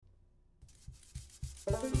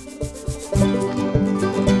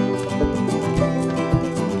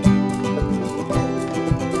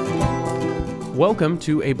Welcome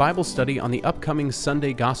to a Bible study on the upcoming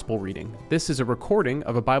Sunday Gospel reading. This is a recording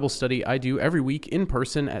of a Bible study I do every week in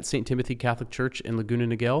person at St. Timothy Catholic Church in Laguna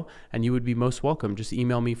Niguel, and you would be most welcome. Just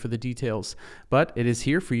email me for the details. But it is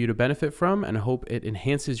here for you to benefit from, and I hope it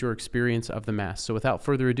enhances your experience of the Mass. So without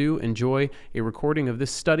further ado, enjoy a recording of this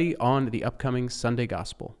study on the upcoming Sunday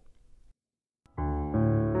Gospel.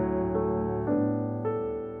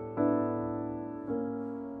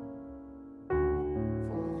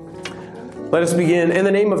 Let us begin. In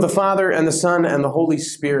the name of the Father, and the Son, and the Holy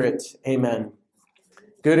Spirit. Amen.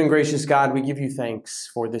 Good and gracious God, we give you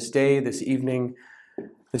thanks for this day, this evening,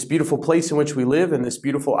 this beautiful place in which we live, and this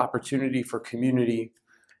beautiful opportunity for community,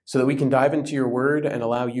 so that we can dive into your word and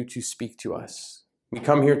allow you to speak to us. We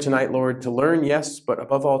come here tonight, Lord, to learn, yes, but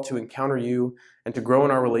above all, to encounter you and to grow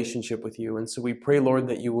in our relationship with you. And so we pray, Lord,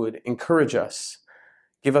 that you would encourage us,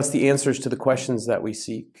 give us the answers to the questions that we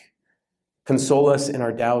seek. Console us in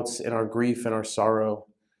our doubts, in our grief, and our sorrow.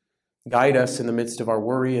 Guide us in the midst of our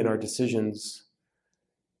worry and our decisions.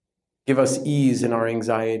 Give us ease in our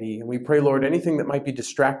anxiety. And we pray, Lord, anything that might be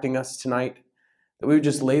distracting us tonight, that we would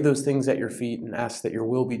just lay those things at your feet and ask that your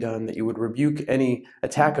will be done, that you would rebuke any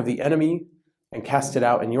attack of the enemy and cast it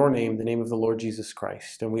out in your name, the name of the Lord Jesus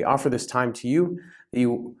Christ. And we offer this time to you, that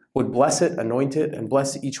you would bless it, anoint it, and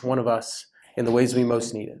bless each one of us in the ways we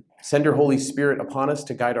most need it. Send your Holy Spirit upon us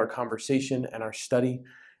to guide our conversation and our study.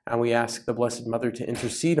 And we ask the Blessed Mother to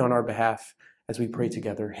intercede on our behalf as we pray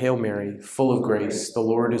together. Hail Mary, full of grace, the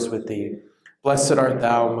Lord is with thee. Blessed art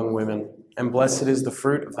thou among women, and blessed is the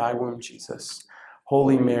fruit of thy womb, Jesus.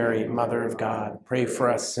 Holy Mary, Mother of God, pray for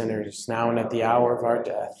us sinners, now and at the hour of our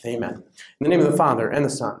death. Amen. In the name of the Father, and the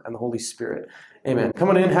Son, and the Holy Spirit. Amen. Come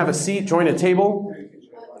on in, have a seat, join a table.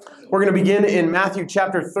 We're going to begin in Matthew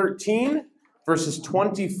chapter 13. Verses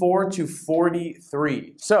 24 to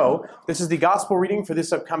 43. So, this is the gospel reading for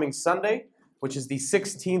this upcoming Sunday, which is the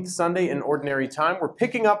 16th Sunday in Ordinary Time. We're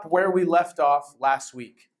picking up where we left off last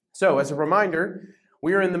week. So, as a reminder,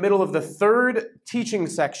 we are in the middle of the third teaching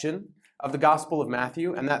section of the Gospel of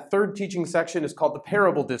Matthew, and that third teaching section is called the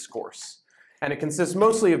Parable Discourse. And it consists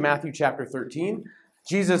mostly of Matthew chapter 13.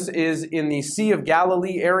 Jesus is in the Sea of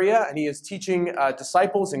Galilee area, and he is teaching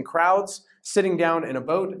disciples and crowds sitting down in a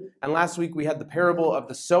boat. And last week we had the parable of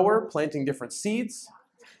the sower planting different seeds.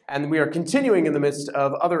 And we are continuing in the midst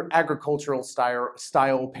of other agricultural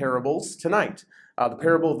style parables tonight. The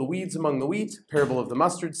parable of the weeds among the wheat, parable of the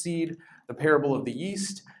mustard seed, the parable of the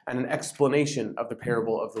yeast, and an explanation of the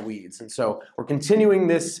parable of the weeds. And so we're continuing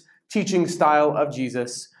this teaching style of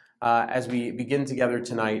Jesus as we begin together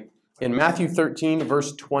tonight in Matthew 13,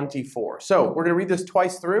 verse 24. So we're going to read this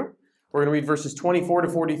twice through. We're going to read verses 24 to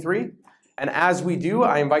 43. And as we do,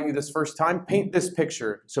 I invite you this first time, paint this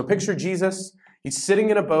picture. So picture Jesus, he's sitting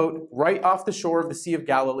in a boat right off the shore of the Sea of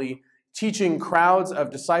Galilee, teaching crowds of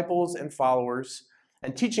disciples and followers,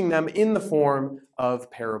 and teaching them in the form of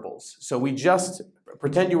parables. So we just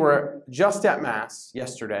pretend you were just at Mass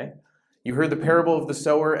yesterday. You heard the parable of the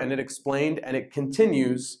sower, and it explained, and it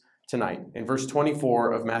continues tonight. In verse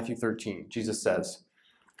 24 of Matthew 13, Jesus says,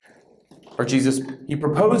 he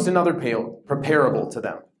proposed another parable to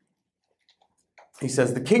them. He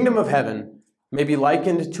says, the kingdom of heaven may be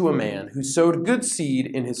likened to a man who sowed good seed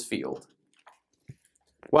in his field.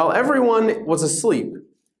 While everyone was asleep,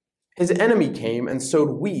 his enemy came and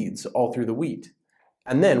sowed weeds all through the wheat,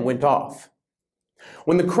 and then went off.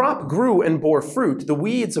 When the crop grew and bore fruit, the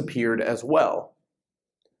weeds appeared as well.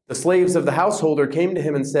 The slaves of the householder came to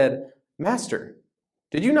him and said, Master,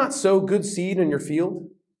 did you not sow good seed in your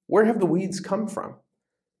field? Where have the weeds come from?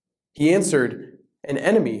 He answered, an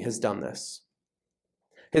enemy has done this.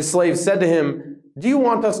 His slaves said to him, do you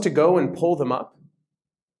want us to go and pull them up?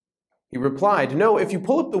 He replied, no, if you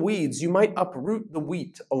pull up the weeds, you might uproot the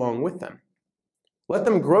wheat along with them. Let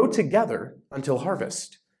them grow together until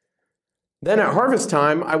harvest. Then at harvest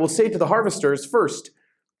time, I will say to the harvesters, first,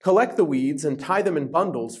 collect the weeds and tie them in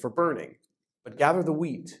bundles for burning, but gather the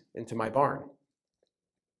wheat into my barn.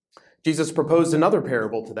 Jesus proposed another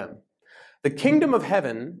parable to them. The kingdom of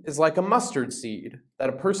heaven is like a mustard seed that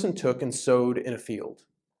a person took and sowed in a field.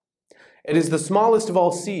 It is the smallest of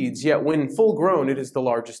all seeds, yet when full grown, it is the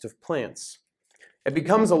largest of plants. It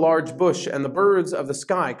becomes a large bush, and the birds of the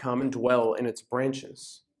sky come and dwell in its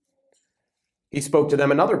branches. He spoke to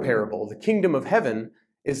them another parable. The kingdom of heaven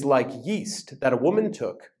is like yeast that a woman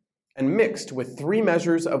took and mixed with 3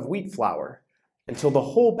 measures of wheat flour until the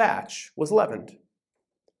whole batch was leavened.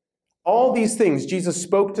 All these things Jesus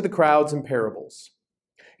spoke to the crowds in parables.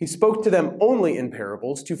 He spoke to them only in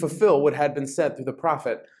parables to fulfill what had been said through the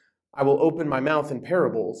prophet. I will open my mouth in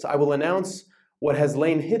parables. I will announce what has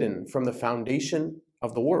lain hidden from the foundation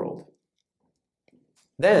of the world.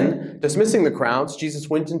 Then, dismissing the crowds, Jesus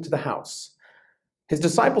went into the house. His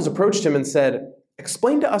disciples approached him and said,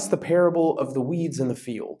 "Explain to us the parable of the weeds in the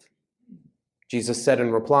field." Jesus said in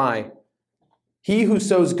reply, "He who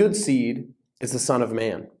sows good seed is the Son of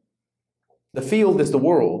Man. The field is the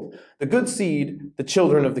world, the good seed, the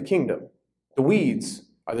children of the kingdom. The weeds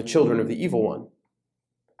are the children of the evil one.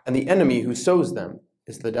 And the enemy who sows them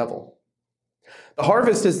is the devil. The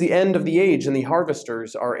harvest is the end of the age, and the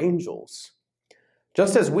harvesters are angels.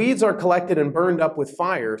 Just as weeds are collected and burned up with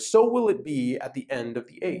fire, so will it be at the end of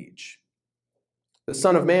the age. The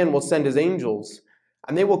Son of Man will send his angels,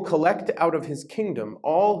 and they will collect out of his kingdom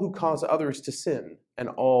all who cause others to sin and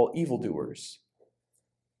all evildoers.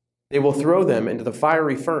 They will throw them into the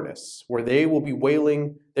fiery furnace, where there will be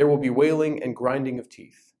wailing and grinding of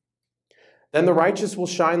teeth. Then the righteous will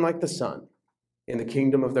shine like the sun in the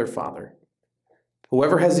kingdom of their Father.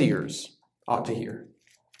 Whoever has ears ought to hear."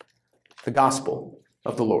 The gospel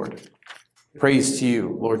of the Lord. Praise to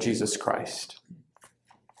you, Lord Jesus Christ.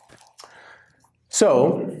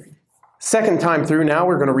 So, second time through now,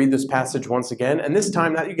 we're going to read this passage once again. And this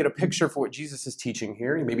time, now you get a picture for what Jesus is teaching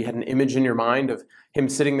here. You maybe had an image in your mind of him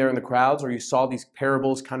sitting there in the crowds, or you saw these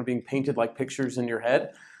parables kind of being painted like pictures in your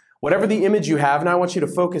head. Whatever the image you have, now I want you to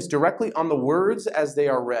focus directly on the words as they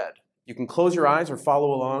are read. You can close your eyes or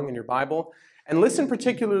follow along in your Bible and listen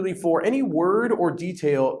particularly for any word or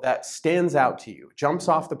detail that stands out to you, jumps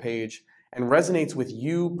off the page, and resonates with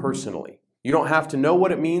you personally. You don't have to know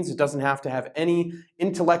what it means. It doesn't have to have any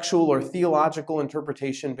intellectual or theological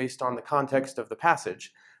interpretation based on the context of the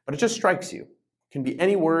passage, but it just strikes you. It can be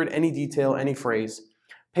any word, any detail, any phrase.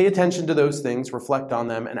 Pay attention to those things, reflect on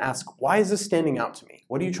them, and ask, why is this standing out to me?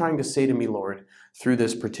 What are you trying to say to me, Lord, through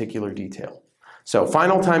this particular detail? So,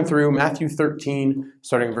 final time through, Matthew 13,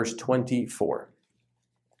 starting verse 24.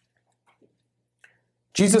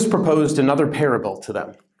 Jesus proposed another parable to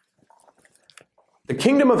them. The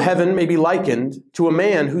kingdom of heaven may be likened to a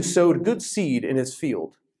man who sowed good seed in his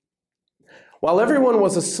field. While everyone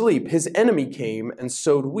was asleep, his enemy came and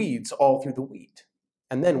sowed weeds all through the wheat,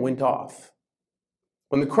 and then went off.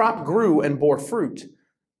 When the crop grew and bore fruit,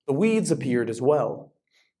 the weeds appeared as well.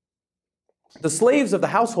 The slaves of the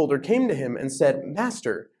householder came to him and said,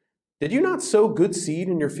 "Master, did you not sow good seed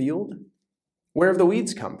in your field? Where have the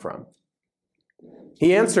weeds come from?"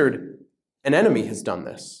 He answered, "An enemy has done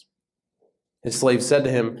this." His slaves said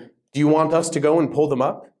to him, "Do you want us to go and pull them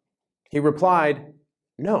up?" He replied,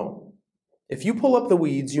 "No. If you pull up the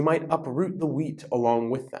weeds, you might uproot the wheat along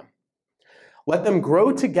with them. Let them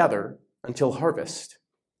grow together until harvest.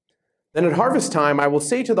 Then at harvest time, I will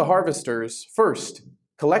say to the harvesters, first,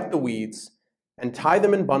 collect the weeds and tie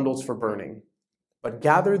them in bundles for burning, but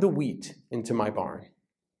gather the wheat into my barn."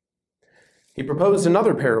 He proposed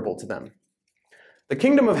another parable to them. The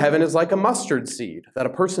kingdom of heaven is like a mustard seed that a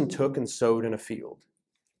person took and sowed in a field.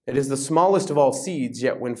 It is the smallest of all seeds,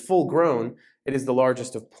 yet when full grown, it is the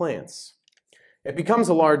largest of plants. It becomes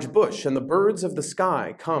a large bush, and the birds of the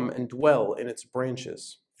sky come and dwell in its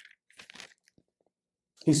branches.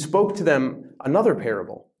 He spoke to them another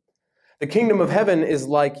parable. The kingdom of heaven is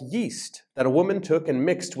like yeast that a woman took and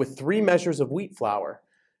mixed with 3 measures of wheat flour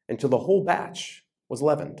until the whole batch was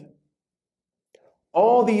leavened.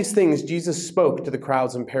 All these things Jesus spoke to the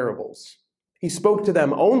crowds in parables. He spoke to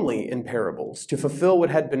them only in parables to fulfill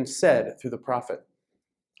what had been said through the prophet.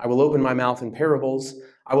 I will open my mouth in parables.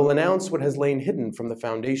 I will announce what has lain hidden from the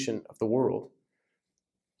foundation of the world.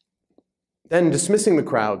 Then, dismissing the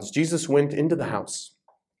crowds, Jesus went into the house.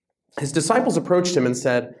 His disciples approached him and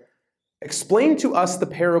said, "Explain to us the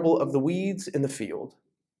parable of the weeds in the field."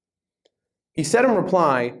 He said in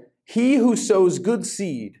reply, "He who sows good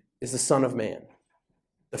seed is the Son of Man.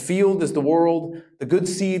 The field is the world, the good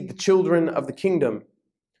seed the children of the kingdom.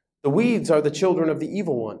 The weeds are the children of the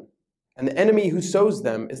evil one, and the enemy who sows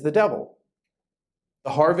them is the devil.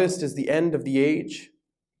 The harvest is the end of the age,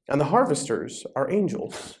 and the harvesters are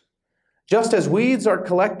angels. Just as weeds are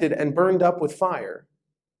collected and burned up with fire,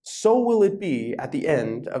 so will it be at the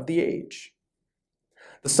end of the age.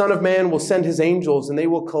 The Son of Man will send his angels, and they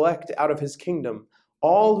will collect out of his kingdom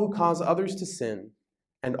all who cause others to sin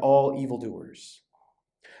and all evildoers.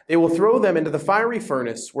 They will throw them into the fiery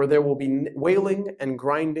furnace, where there will be wailing and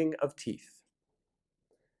grinding of teeth.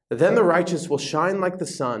 Then the righteous will shine like the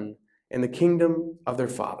sun in the kingdom of their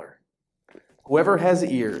Father. Whoever has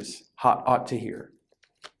ears ought to hear."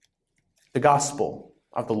 The gospel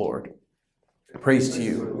of the Lord. Praise to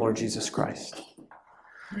you, Lord Jesus Christ.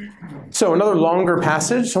 So another longer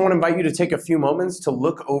passage. So I want to invite you to take a few moments to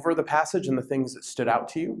look over the passage and the things that stood out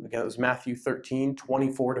to you. Again, it was Matthew 13,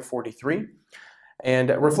 24 to 43. And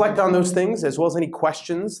reflect on those things as well as any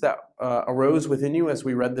questions that arose within you as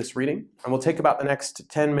we read this reading. And we'll take about the next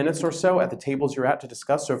 10 minutes or so at the tables you're at to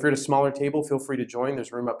discuss. So if you're at a smaller table, feel free to join.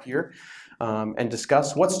 There's room up here. And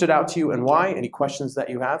discuss what stood out to you and why, any questions that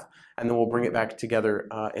you have, and then we'll bring it back together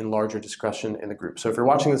in larger discussion in the group. So if you're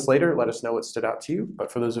watching this later, let us know what stood out to you.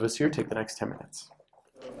 But for those of us here, take the next 10 minutes.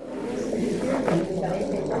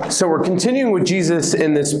 So we're continuing with Jesus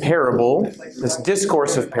in this parable, this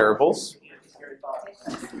discourse of parables.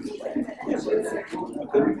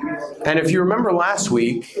 And if you remember last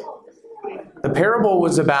week, the parable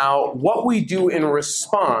was about what we do in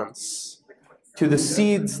response to the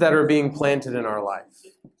seeds that are being planted in our life.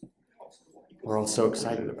 We're all so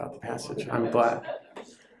excited about the passage. I'm glad.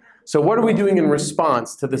 So what are we doing in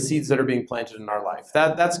response to the seeds that are being planted in our life?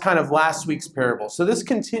 That's kind of last week's parable. So this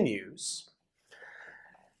continues.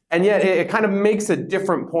 And yet it kind of makes a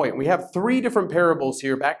different point. We have three different parables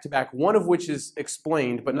here back to back, one of which is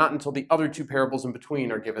explained, but not until the other two parables in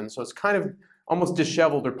between are given. So it's kind of almost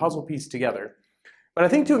disheveled or puzzle pieced together. But I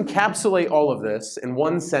think to encapsulate all of this in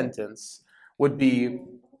one sentence would be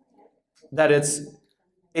that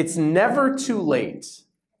it's never too late.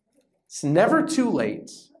 It's never too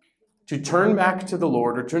late to turn back to the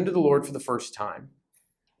Lord or turn to the Lord for the first time,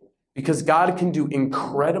 because God can do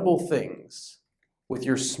incredible things with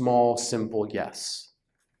your small, simple yes.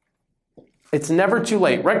 It's never too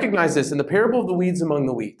late. Recognize this. In the parable of the weeds among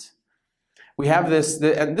the wheat, we have this,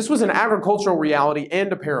 and this was an agricultural reality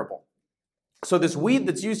and a parable. So this weed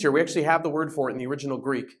that's used here, we actually have the word for it in the original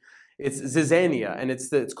Greek. It's zizania, and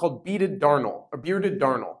it's called bearded darnel, or bearded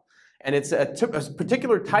darnel. And it's a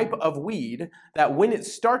particular type of weed that when it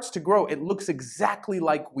starts to grow, it looks exactly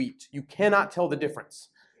like wheat. You cannot tell the difference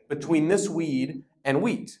between this weed and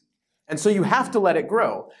wheat. And so you have to let it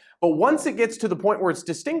grow. But once it gets to the point where it's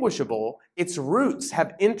distinguishable, its roots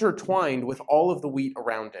have intertwined with all of the wheat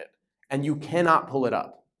around it. And you cannot pull it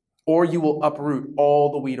up, or you will uproot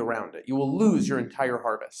all the wheat around it. You will lose your entire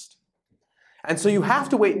harvest. And so you have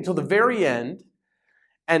to wait until the very end.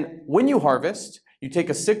 And when you harvest, you take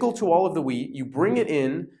a sickle to all of the wheat, you bring it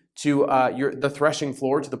in to the threshing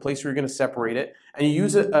floor, to the place where you're going to separate it, and you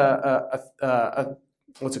use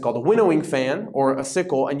what's it called, a winnowing fan or a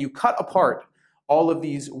sickle, and you cut apart all of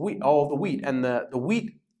the wheat, and the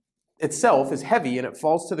wheat itself is heavy and it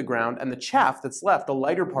falls to the ground, and the chaff that's left, the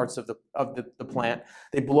lighter parts of the plant,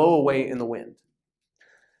 they blow away in the wind.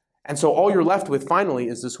 And so all you're left with finally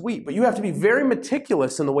is this wheat. But you have to be very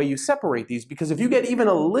meticulous in the way you separate these, because if you get even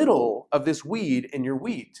a little of this weed in your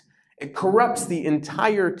wheat, it corrupts the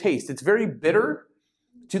entire taste. It's very bitter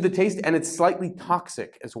to the taste, and it's slightly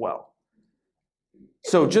toxic as well.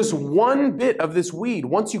 So just one bit of this weed,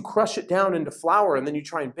 once you crush it down into flour and then you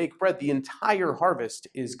try and bake bread, the entire harvest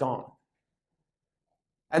is gone.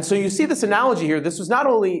 And so you see this analogy here. This was not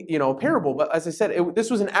only, a parable, but as I said,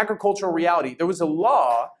 this was an agricultural reality. There was a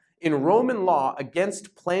law in Roman law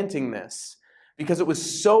against planting this because it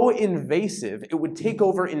was so invasive. It would take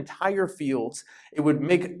over entire fields. It would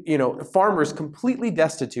make, farmers completely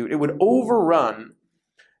destitute. It would overrun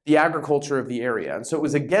the agriculture of the area. And so it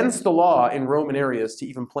was against the law in Roman areas to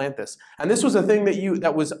even plant this. And this was a thing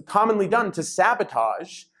that was commonly done to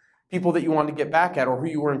sabotage people that you wanted to get back at or who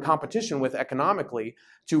you were in competition with economically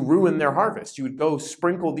to ruin their harvest. You would go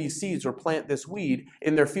sprinkle these seeds or plant this weed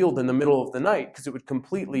in their field in the middle of the night, because it would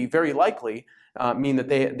completely, very likely, mean that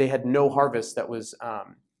they had no harvest that was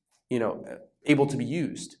able to be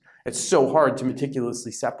used. It's so hard to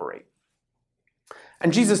meticulously separate.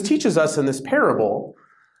 And Jesus teaches us in this parable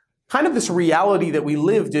kind of this reality that we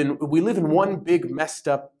live in one big messed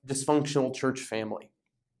up dysfunctional church family.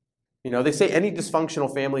 They say any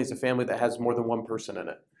dysfunctional family is a family that has more than one person in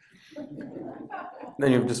it.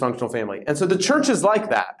 Then you have a dysfunctional family. And so the church is like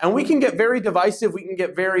that. And we can get very divisive. We can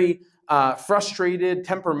get very frustrated,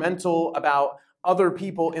 temperamental about other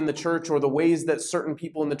people in the church or the ways that certain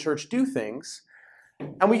people in the church do things.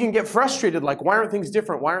 And we can get frustrated, like, why aren't things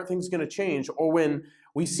different? Why aren't things going to change? Or when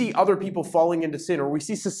we see other people falling into sin, or we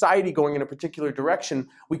see society going in a particular direction,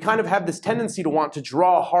 we kind of have this tendency to want to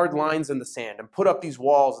draw hard lines in the sand and put up these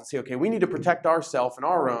walls and say, okay, we need to protect ourselves and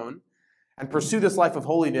our own and pursue this life of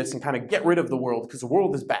holiness and kind of get rid of the world because the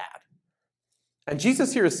world is bad. And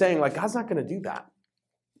Jesus here is saying, God's not going to do that.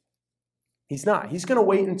 He's not. He's going to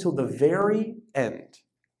wait until the very end,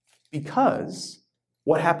 because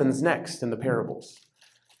what happens next in the parables?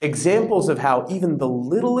 Examples of how even the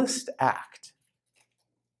littlest act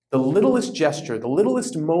the littlest gesture, the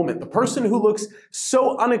littlest moment, the person who looks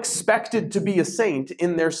so unexpected to be a saint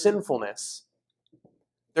in their sinfulness,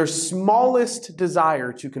 their smallest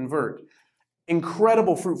desire to convert,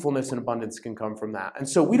 incredible fruitfulness and abundance can come from that. And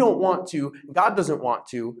so we don't want to, God doesn't want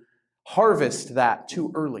to harvest that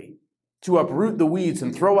too early, to uproot the weeds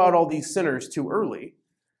and throw out all these sinners too early.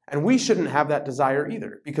 And we shouldn't have that desire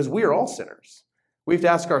either, because we are all sinners. We have to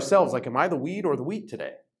ask ourselves, like, am I the weed or the wheat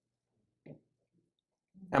today?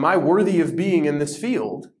 Am I worthy of being in this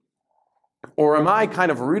field? Or am I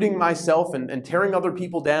kind of rooting myself and tearing other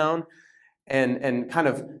people down and kind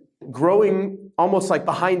of growing almost like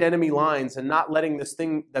behind enemy lines and not letting this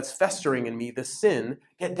thing that's festering in me, this sin,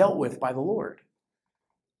 get dealt with by the Lord?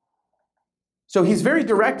 So he's very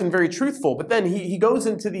direct and very truthful, but then he goes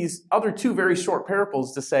into these other two very short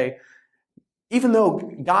parables to say, even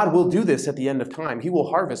though God will do this at the end of time, he will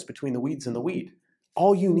harvest between the weeds and the wheat.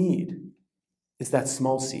 All you need is that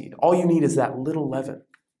small seed. All you need is that little leaven.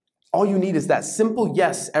 All you need is that simple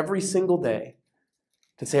yes every single day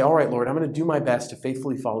to say, all right, Lord, I'm going to do my best to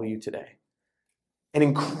faithfully follow you today. An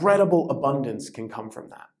incredible abundance can come from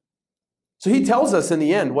that. So he tells us in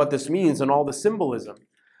the end what this means and all the symbolism.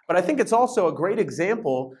 But I think it's also a great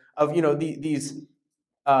example of, the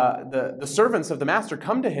servants of the master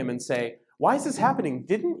come to him and say, why is this happening?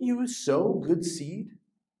 Didn't you sow good seed?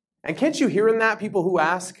 And can't you hear in that people who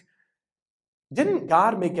ask, didn't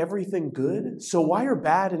God make everything good? So why are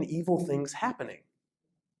bad and evil things happening?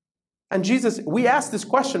 And Jesus, we ask this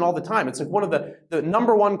question all the time. It's like one of the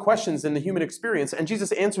number one questions in the human experience. And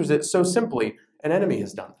Jesus answers it so simply. An enemy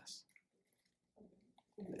has done this.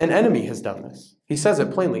 An enemy has done this. He says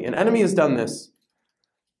it plainly. An enemy has done this.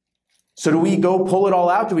 So do we go pull it all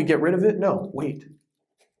out? Do we get rid of it? No, wait.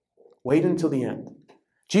 Wait until the end.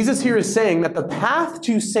 Jesus here is saying that the path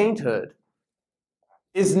to sainthood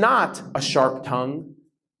is not a sharp tongue,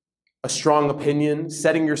 a strong opinion,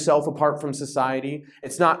 setting yourself apart from society.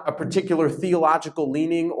 It's not a particular theological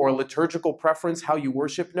leaning or a liturgical preference, how you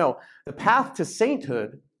worship. No, the path to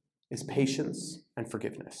sainthood is patience and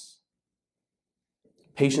forgiveness.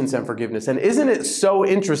 Patience and forgiveness. And isn't it so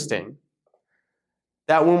interesting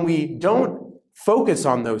that when we don't focus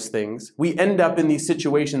on those things, we end up in these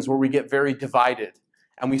situations where we get very divided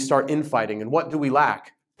and we start infighting. And what do we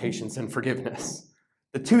lack? Patience and forgiveness.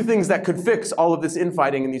 The two things that could fix all of this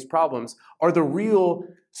infighting and these problems are the real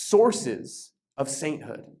sources of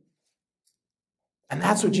sainthood. And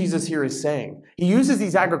that's what Jesus here is saying. He uses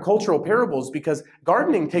these agricultural parables because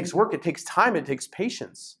gardening takes work, it takes time, it takes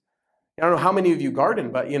patience. I don't know how many of you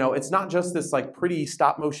garden, but it's not just this like pretty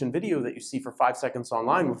stop motion video that you see for 5 seconds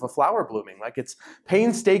online with a flower blooming. Like, it's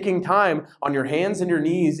painstaking time on your hands and your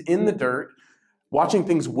knees in the dirt, watching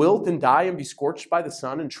things wilt and die and be scorched by the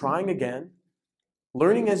sun and trying again,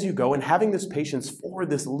 learning as you go and having this patience for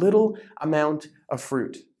this little amount of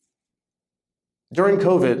fruit. During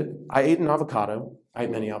COVID, I ate an avocado. I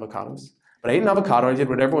ate many avocados, but I ate an avocado. I did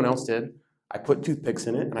what everyone else did. I put toothpicks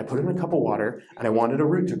in it and I put it in a cup of water and I wanted a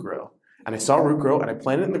root to grow. And I saw a root grow, and I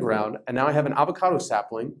planted it in the ground, and now I have an avocado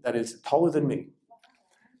sapling that is taller than me.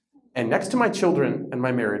 And next to my children and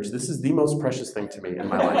my marriage, this is the most precious thing to me in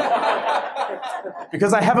my life.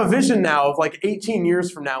 Because I have a vision now of like 18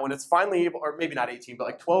 years from now when it's finally able, or maybe not 18, but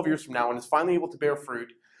like 12 years from now when it's finally able to bear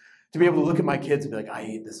fruit, to be able to look at my kids and be like, I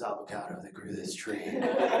ate this avocado that grew this tree.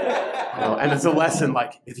 And it's a lesson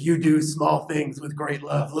like, if you do small things with great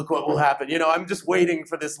love, look what will happen. I'm just waiting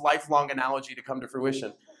for this lifelong analogy to come to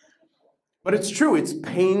fruition. But it's true, it's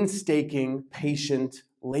painstaking, patient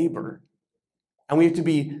labor. And we have to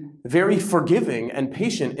be very forgiving and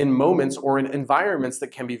patient in moments or in environments that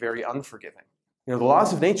can be very unforgiving. The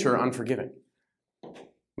laws of nature are unforgiving.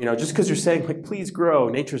 Just because you're saying, like, please grow,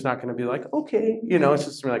 nature's not going to be like, okay. It's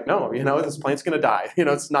just like, no, this plant's going to die.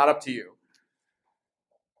 It's not up to you.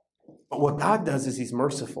 But what God does is he's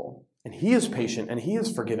merciful. And he is patient, and he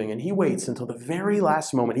is forgiving, and he waits until the very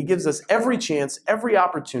last moment. He gives us every chance, every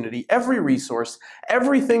opportunity, every resource,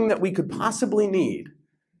 everything that we could possibly need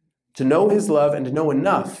to know his love and to know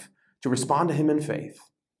enough to respond to him in faith.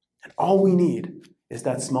 And all we need is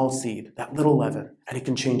that small seed, that little leaven, and it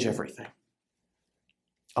can change everything.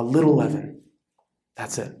 A little leaven.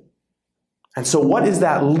 That's it. And so what is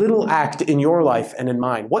that little act in your life and in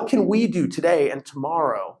mine? What can we do today and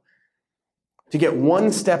tomorrow to get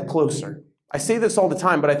one step closer? I say this all the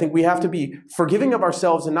time, but I think we have to be forgiving of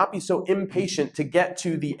ourselves and not be so impatient to get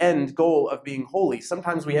to the end goal of being holy.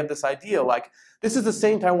 Sometimes we have this idea like, this is the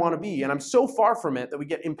saint I want to be, and I'm so far from it that we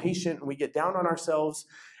get impatient and we get down on ourselves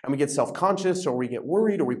and we get self-conscious or we get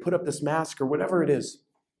worried or we put up this mask or whatever it is.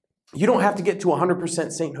 You don't have to get to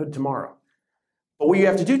 100% sainthood tomorrow. But what you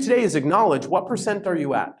have to do today is acknowledge, what percent are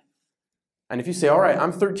you at? And if you say, all right,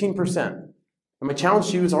 I'm 13%, and my challenge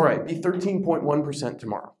to you is, all right, be 13.1%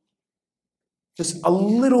 tomorrow. Just a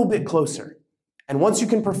little bit closer. And once you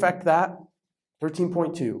can perfect that,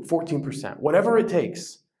 13.2, 14%, whatever it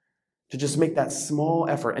takes to just make that small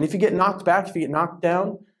effort. And if you get knocked back, if you get knocked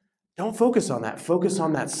down, don't focus on that. Focus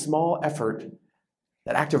on that small effort,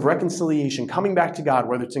 that act of reconciliation, coming back to God,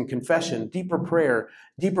 whether it's in confession, deeper prayer,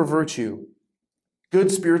 deeper virtue,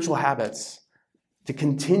 good spiritual habits, to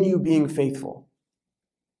continue being faithful.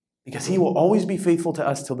 Because he will always be faithful to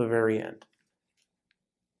us till the very end.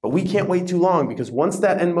 But we can't wait too long, because once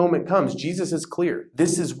that end moment comes, Jesus is clear.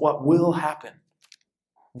 This is what will happen.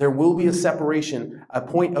 There will be a separation, a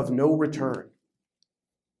point of no return,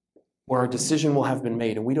 where our decision will have been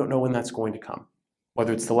made, and we don't know when that's going to come.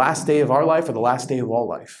 Whether it's the last day of our life or the last day of all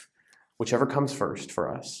life, whichever comes first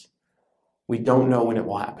for us, we don't know when it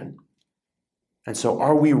will happen. And so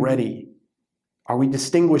are we ready? Are we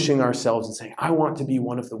distinguishing ourselves and saying, I want to be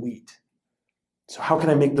one of the wheat? So how can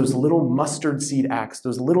I make those little mustard seed acts,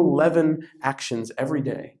 those little leaven actions every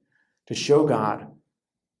day to show God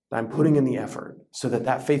that I'm putting in the effort so that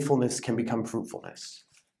that faithfulness can become fruitfulness?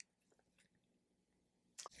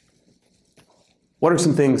 What are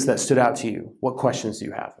some things that stood out to you? What questions do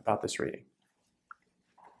you have about this reading?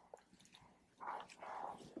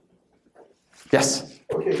 Yes?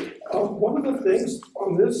 Okay, one of the things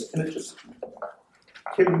on this, and it just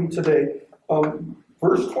came to me today,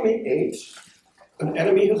 verse 28, an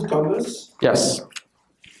enemy has done this. Yes.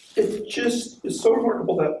 It just is so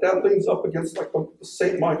remarkable that leans up against like the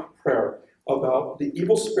St. Michael prayer about the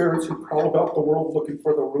evil spirits who prowl about the world looking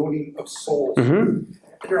for the ruining of souls. Mm-hmm.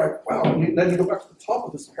 And you're like, wow, and then you go back to the top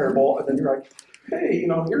of this parable, and then you're like, hey,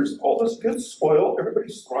 here's all this good soil,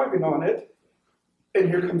 everybody's thriving on it, and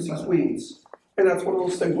here comes these weeds. And that's one of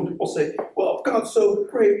those things when people say, well, if God's so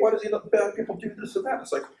great, why does he let bad people do this and that?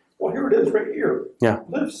 It's like, well, here it is right here. Yeah.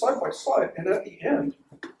 Live side by side, and at the end,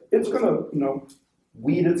 it's going to,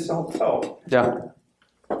 weed itself out. Yeah.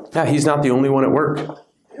 Yeah, he's not the only one at work.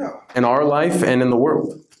 Yeah. In our life and in the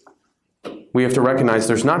world. We have to recognize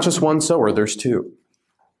there's not just one sower, there's two.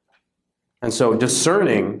 And so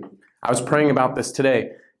discerning, I was praying about this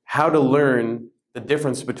today, how to learn the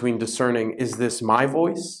difference between discerning, is this my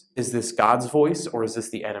voice, is this God's voice, or is this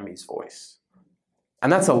the enemy's voice?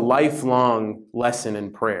 And that's a lifelong lesson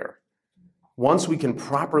in prayer. Once we can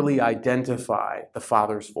properly identify the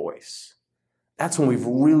Father's voice, that's when we've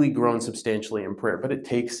really grown substantially in prayer. But it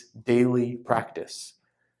takes daily practice,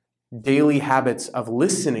 daily habits of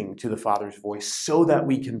listening to the Father's voice so that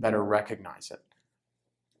we can better recognize it.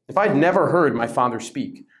 If I'd never heard my father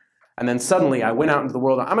speak, and then suddenly I went out into the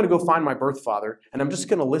world, I'm going to go find my birth father, and I'm just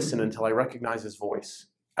going to listen until I recognize his voice,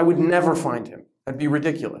 I would never find him. That'd be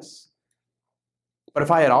ridiculous. But if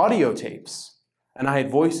I had audio tapes, and I had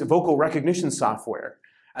vocal recognition software,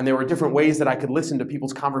 and there were different ways that I could listen to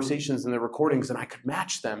people's conversations and their recordings, and I could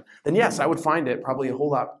match them, then yes, I would find it probably a whole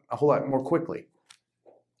lot more quickly.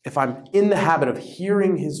 If I'm in the habit of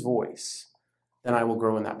hearing his voice, then I will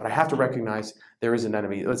grow in that. But I have to recognize there is an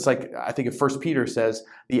enemy. It's like, I think if 1 Peter says,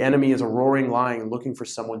 the enemy is a roaring lion looking for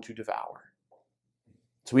someone to devour.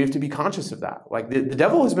 So we have to be conscious of that. Like the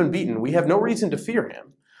devil has been beaten. We have no reason to fear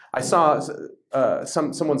him. I saw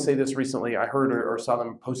someone say this recently. I heard or saw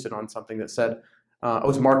them posted on something that said, it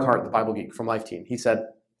was Mark Hart, the Bible geek from Life Team. He said,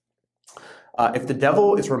 if the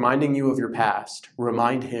devil is reminding you of your past,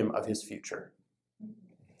 remind him of his future.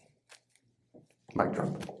 Mic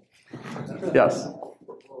drop. Yes. Well,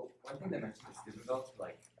 one thing that mentioned is Isabel,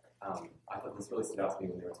 I thought this really stood out to me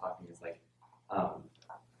when they were talking, is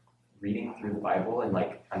reading through the Bible and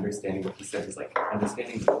understanding what he said is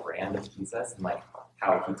understanding the brand of Jesus and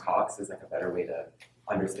how he talks is a better way to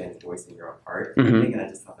understand his voice in your own heart. Mm-hmm. And I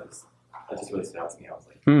just thought that just really stood out to me. I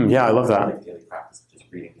was yeah, I love that. Daily practice of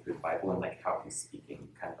just reading through the Bible and how he's speaking,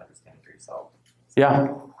 kind of understanding for yourself.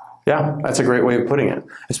 So. Yeah, that's a great way of putting it.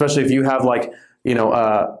 Especially if you have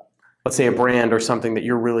let's say a brand or something that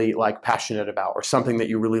you're really passionate about, or something that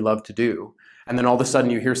you really love to do. And then all of a sudden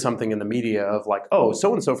you hear something in the media of oh,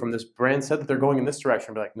 so-and-so from this brand said that they're going in this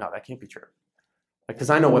direction. Be no, that can't be true. Because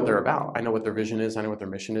I know what they're about. I know what their vision is. I know what their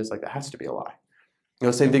mission is. That has to be a lie.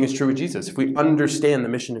 Same thing is true with Jesus. If we understand the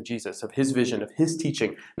mission of Jesus, of his vision, of his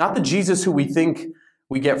teaching, not the Jesus who we think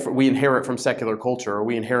we inherit from secular culture or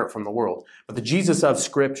we inherit from the world, but the Jesus of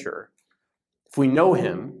Scripture, if we know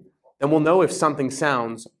him, then we'll know if something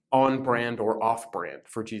sounds on brand or off brand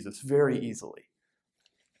for Jesus very easily.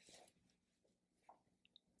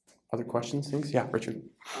 Other questions, things? Yeah, Richard.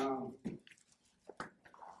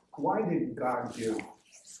 Why did God give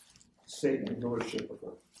Satan lordship of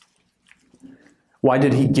earth? Why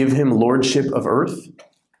did he give him lordship of earth?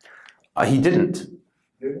 He didn't.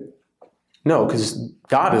 Did? No, because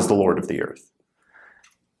God is the Lord of the earth.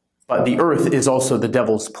 But the earth is also the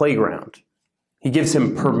devil's playground. He gives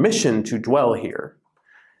him permission to dwell here.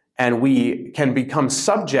 And we can become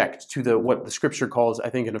subject to what the scripture calls, I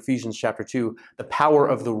think in Ephesians chapter 2, the power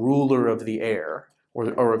of the ruler of the air,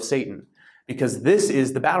 or of Satan, because this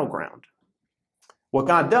is the battleground. What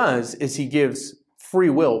God does is he gives free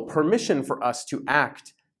will, permission for us to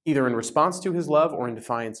act either in response to his love or in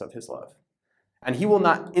defiance of his love. And he will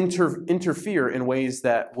not interfere in ways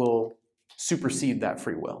that will supersede that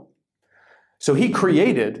free will. So he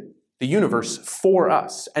created the universe for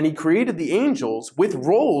us, and he created the angels with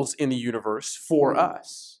roles in the universe for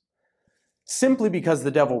us. Simply because the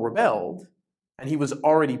devil rebelled, and he was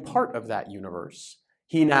already part of that universe,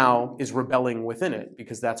 he now is rebelling within it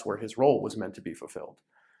because that's where his role was meant to be fulfilled.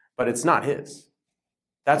 But it's not his.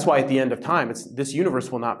 That's why at the end of time, this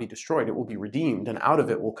universe will not be destroyed. It will be redeemed, and out of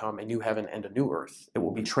it will come a new heaven and a new earth. It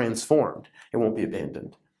will be transformed. It won't be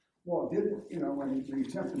abandoned. Well, when he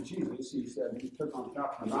tempted Jesus, he said he took on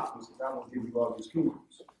top of the mountain and said, I will give you all these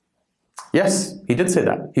kingdoms. Yes, he did say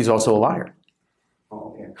that. He's also a liar.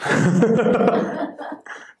 Oh, okay.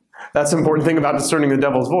 That's the important thing about discerning the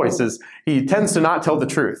devil's voice is he tends to not tell the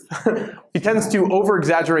truth. He tends to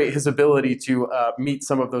over-exaggerate his ability to meet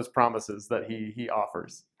some of those promises that he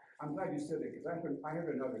offers. I'm glad you said that because I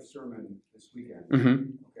heard another sermon this weekend,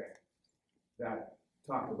 okay, that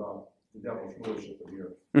talked about the devil's rulership of the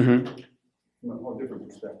earth from a whole different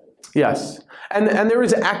perspective. Yes, and there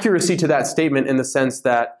is accuracy to that statement in the sense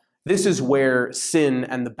that this is where sin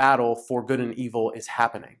and the battle for good and evil is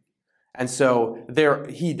happening. And so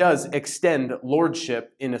he does extend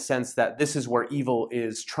lordship in a sense that this is where evil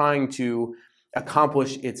is trying to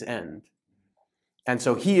accomplish its end. And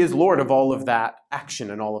so he is Lord of all of that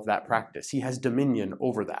action and all of that practice. He has dominion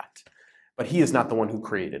over that. But he is not the one who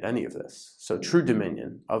created any of this. So true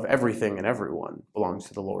dominion of everything and everyone belongs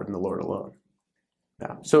to the Lord and the Lord alone.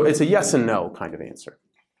 Yeah. So it's a yes and no kind of answer.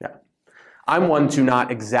 Yeah. I'm one to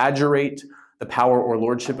not exaggerate the power or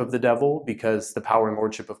lordship of the devil because the power and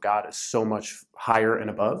lordship of God is so much higher and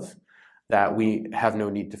above that we have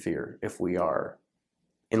no need to fear if we are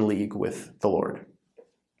in league with the Lord.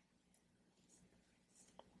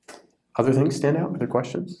 Other things stand out? Other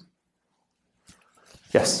questions?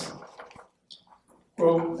 Yes.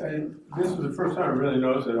 Well, and this is the first time I really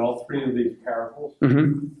noticed that all three of these parables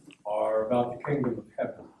are about the kingdom of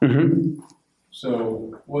heaven.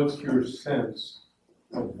 So what's your sense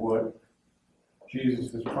of what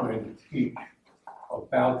Jesus is trying to teach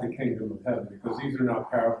about the kingdom of heaven? Because these are not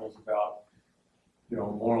parables about,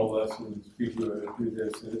 moral lessons, be good, do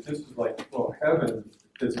this. And this is like, well, heaven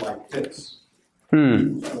is like this.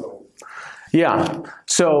 So. Yeah.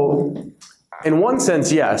 So in one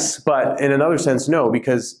sense, yes, but in another sense, no,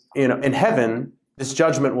 because in heaven, this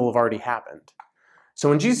judgment will have already happened. So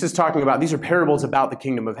when Jesus is talking about, these are parables about the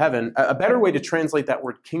kingdom of heaven, a better way to translate that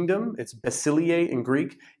word kingdom, it's basileia in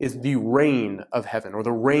Greek, is the reign of heaven or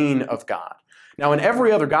the reign of God. Now in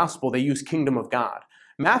every other gospel, they use kingdom of God.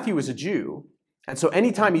 Matthew is a Jew, and so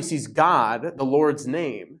anytime he sees God, the Lord's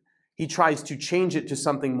name, he tries to change it to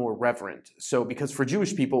something more reverent. So because for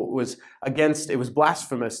Jewish people, it was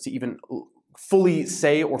blasphemous to even fully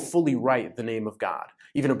say or fully write the name of God,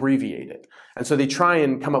 even abbreviate it. And so they try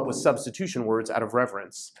and come up with substitution words out of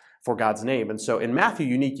reverence for God's name. And so in Matthew,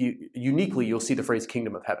 uniquely, you'll see the phrase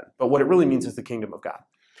kingdom of heaven. But what it really means is the kingdom of God.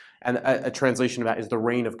 And a translation of that is the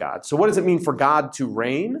reign of God. So what does it mean for God to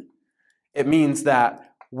reign? It means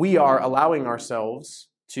that we are allowing ourselves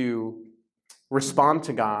to respond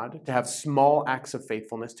to God, to have small acts of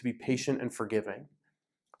faithfulness, to be patient and forgiving,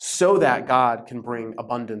 so that God can bring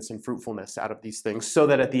abundance and fruitfulness out of these things, so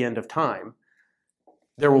that at the end of time,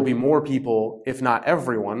 there will be more people, if not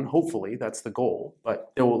everyone, hopefully, that's the goal,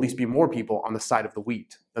 but there will at least be more people on the side of the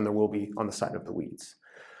wheat than there will be on the side of the weeds.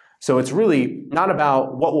 So it's really not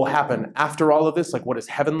about what will happen after all of this, like what is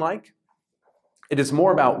heaven like? It is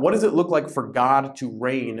more about what does it look like for God to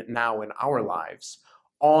reign now in our lives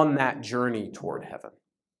on that journey toward heaven.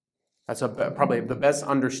 That's probably the best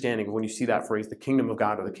understanding of when you see that phrase, the kingdom of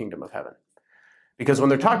God or the kingdom of heaven. Because when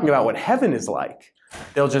they're talking about what heaven is like,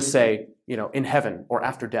 they'll just say, in heaven or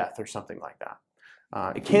after death or something like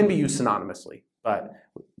that. It can be used synonymously, but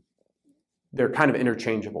they're kind of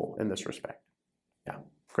interchangeable in this respect. Yeah,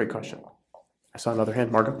 great question. I saw another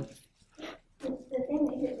hand. Margot? The thing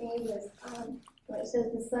that hit me was when it says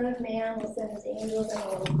the Son of Man will send his angels and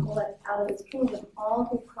will collect out of his kingdom all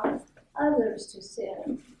who cause others to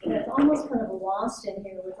sin. And it's almost kind of lost in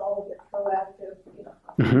here with all of the proactive,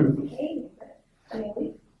 behavior. I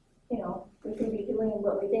mean, we can be doing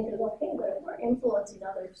what we think is okay, but if we're influencing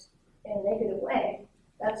others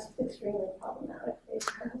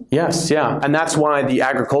Yes, yeah. And that's why the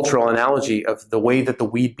agricultural analogy of the way that the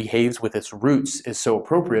weed behaves with its roots is so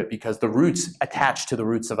appropriate, because the roots attach to the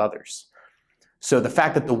roots of others. So the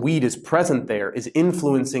fact that the weed is present there is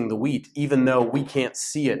influencing the wheat, even though we can't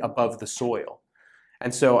see it above the soil.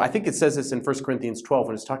 And so I think it says this in 1 Corinthians 12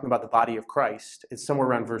 when it's talking about the body of Christ. It's somewhere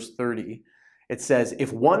around verse 30. It says,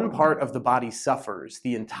 if one part of the body suffers,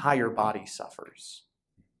 the entire body suffers.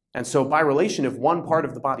 And so by relation, if one part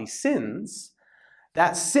of the body sins,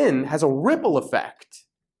 that sin has a ripple effect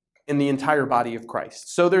in the entire body of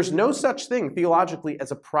Christ. So there's no such thing theologically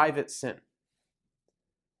as a private sin.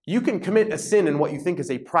 You can commit a sin in what you think is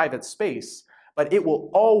a private space, but it will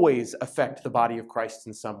always affect the body of Christ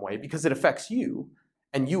in some way because it affects you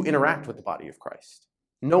and you interact with the body of Christ.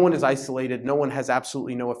 No one is isolated. No one has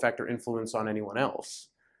absolutely no effect or influence on anyone else.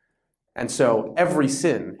 And so every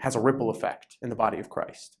sin has a ripple effect in the body of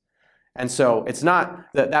Christ. And so it's not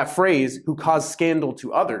that phrase, who cause scandal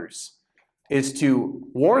to others, is to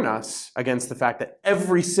warn us against the fact that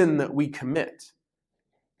every sin that we commit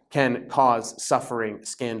can cause suffering,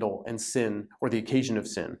 scandal, and sin, or the occasion of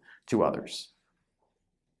sin, to others.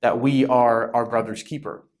 That we are our brother's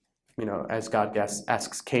keeper, as God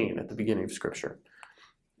asks Cain at the beginning of Scripture.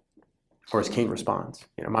 Or as Cain responds,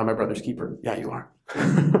 am I my brother's keeper? Yeah, you are.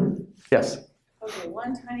 Yes? Okay,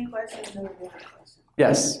 one tiny question and then a bigger question.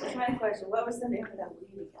 Yes? Tiny question, what was the name of that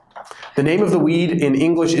weed again? The name of the weed in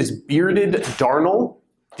English is bearded darnel,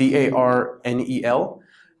 D-A-R-N-E-L.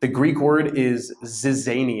 The Greek word is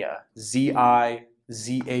zizania, Z-I-Z-A-N-I-A,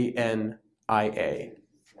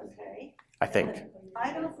 Okay. I think.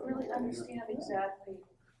 I don't really understand exactly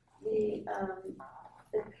the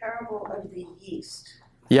parable of the yeast.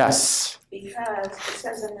 Yes. Because it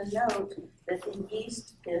says in the note that the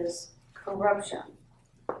yeast is corruption.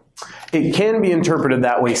 It can be interpreted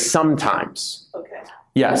that way sometimes. Okay.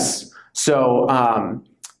 Yes. So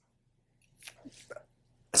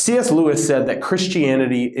C.S. Lewis said that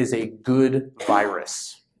Christianity is a good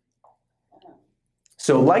virus.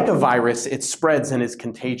 So like a virus, it spreads and is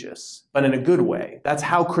contagious, but in a good way. That's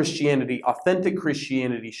how Christianity, authentic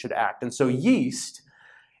Christianity, should act. And so yeast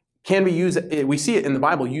can be used, we see it in the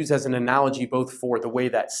Bible, used as an analogy both for the way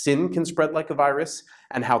that sin can spread like a virus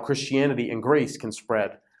and how Christianity and grace can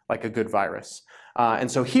spread like a good virus. And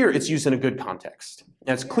so here it's used in a good context.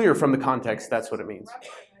 And it's clear from the context that's what it means.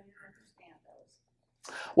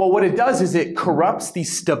 Well, what it does is it corrupts the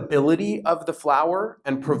stability of the flour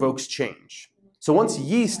and provokes change. So once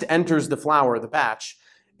yeast enters the flour, the batch,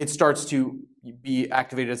 it starts to be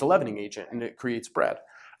activated as a leavening agent and it creates bread.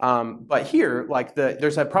 But here,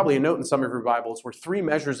 there's probably a note in some of your Bibles where 3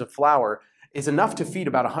 measures of flour is enough to feed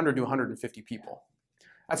about 100 to 150 people.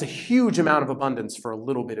 That's a huge amount of abundance for a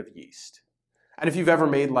little bit of yeast. And if you've ever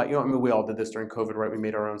made, we all did this during COVID, right? We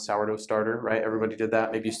made our own sourdough starter, right? Everybody did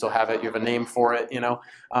that. Maybe you still have it. You have a name for it,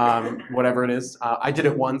 whatever it is. I did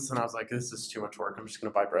it once, and I was like, this is too much work. I'm just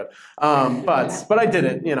going to buy bread. But I did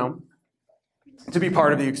it, to be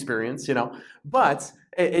part of the experience, But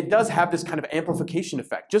it does have this kind of amplification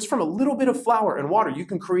effect. Just from a little bit of flour and water, you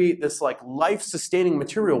can create this life-sustaining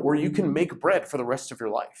material where you can make bread for the rest of your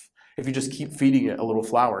life if you just keep feeding it a little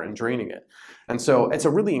flour and draining it. And so it's a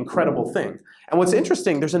really incredible thing. And what's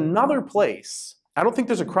interesting, there's another place, I don't think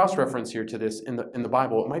there's a cross-reference here to this in the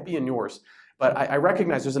Bible, it might be in yours, but I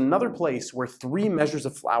recognize there's another place where 3 measures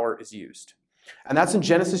of flour is used. And that's in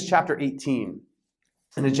Genesis chapter 18.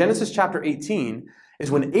 And in Genesis chapter 18 is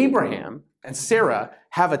when Abraham and Sarah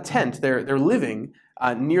have a tent, they're living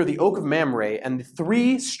near the oak of Mamre, and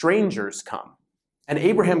 3 strangers come. And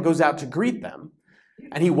Abraham goes out to greet them,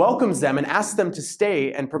 and he welcomes them and asks them to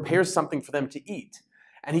stay and prepares something for them to eat.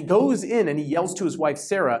 And he goes in and he yells to his wife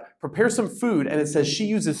Sarah, prepare some food, and it says she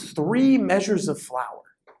uses 3 measures of flour.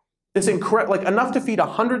 It's incredible, enough to feed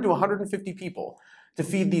 100 to 150 people, to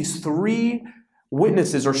feed these 3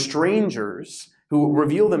 witnesses or strangers who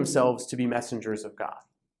reveal themselves to be messengers of God.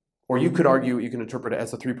 Or you could argue, you can interpret it as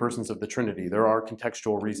the 3 persons of the Trinity. There are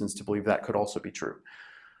contextual reasons to believe that could also be true.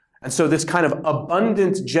 And so this kind of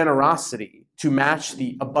abundant generosity to match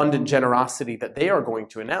the abundant generosity that they are going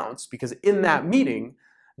to announce, because in that meeting,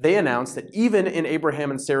 they announce that even in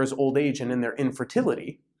Abraham and Sarah's old age and in their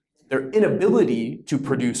infertility, their inability to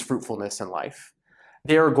produce fruitfulness in life,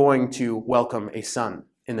 they are going to welcome a son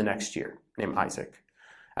in the next year named Isaac.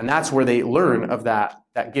 And that's where they learn of that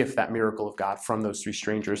gift, that miracle of God from those 3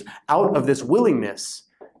 strangers, out of this willingness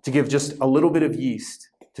to give just a little bit of yeast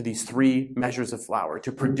to these 3 measures of flour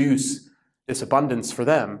to produce this abundance for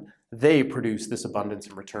them. They produce this abundance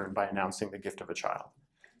in return by announcing the gift of a child.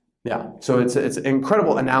 Yeah, so it's an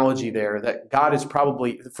incredible analogy there that God is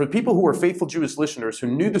probably, for people who were faithful Jewish listeners who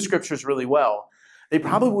knew the scriptures really well, they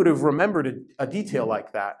probably would have remembered a detail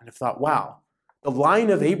like that and have thought, wow, the line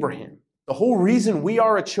of Abraham, the whole reason we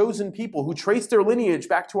are a chosen people who trace their lineage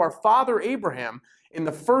back to our father Abraham in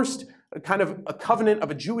the first kind of a covenant of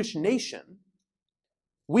a Jewish nation,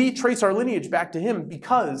 we trace our lineage back to him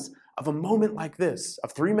because of a moment like this,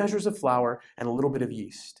 of 3 measures of flour and a little bit of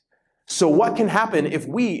yeast. So what can happen if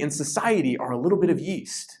we in society are a little bit of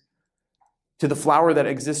yeast to the flour that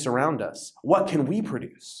exists around us? What can we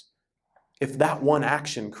produce if that one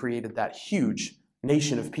action created that huge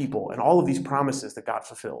nation of people and all of these promises that God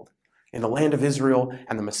fulfilled in the land of Israel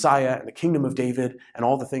and the Messiah and the kingdom of David and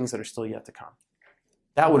all the things that are still yet to come?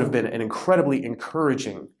 That would have been an incredibly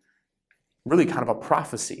encouraging, really kind of a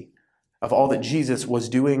prophecy of all that Jesus was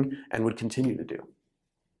doing and would continue to do.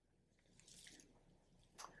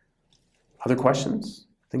 Other questions?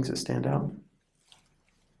 Things that stand out?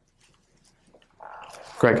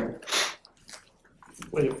 Greg.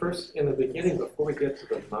 When you first, in the beginning, before we get to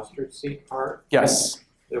the mustard seed part, Yes.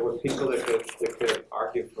 there were people that could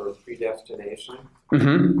argue for predestination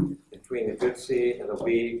Mm-hmm. between the good seed and the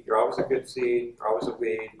weed. You're always a good seed, you're always a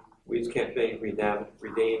weed. Weeds can't be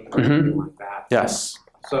redeemed, or anything like that. Yes.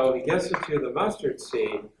 So he gets into the mustard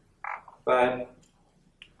seed, but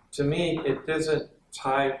to me, it doesn't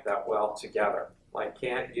tie that well together. Like,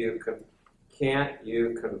 can't you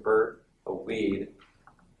convert a weed,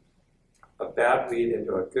 a bad weed,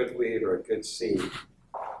 into a good weed or a good seed?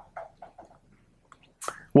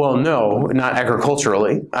 Well, no, not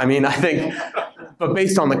agriculturally. I mean, I think, but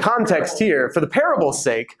based on the context here, for the parable's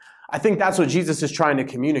sake, I think that's what Jesus is trying to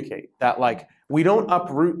communicate. That, like, we don't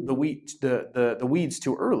uproot the weeds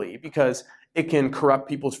too early, because it can corrupt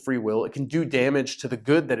people's free will. It can do damage to the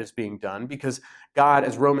good that is being done, because God,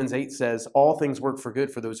 as Romans 8 says, all things work for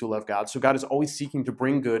good for those who love God. So God is always seeking to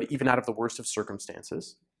bring good even out of the worst of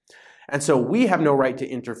circumstances. And so we have no right to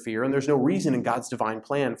interfere, and there's no reason in God's divine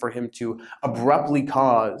plan for him to abruptly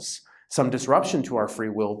cause some disruption to our free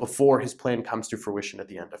will before his plan comes to fruition at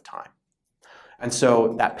the end of time. And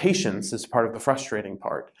so that patience is part of the frustrating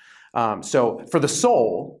part. So for the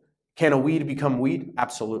soul, can a weed become wheat?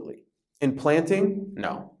 Absolutely. In planting,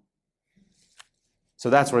 no. So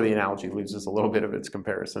that's where the analogy loses a little bit of its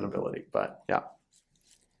comparison ability, but yeah.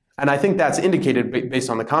 And I think that's indicated based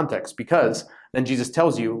on the context, because then Jesus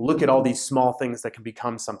tells you, look at all these small things that can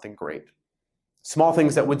become something great. Small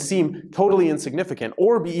things that would seem totally insignificant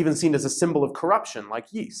or be even seen as a symbol of corruption,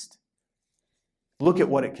 like yeast. Look at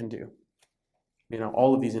what it can do. You know,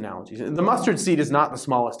 all of these analogies. The mustard seed is not the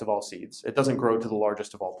smallest of all seeds. It doesn't grow to the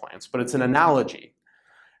largest of all plants, but it's an analogy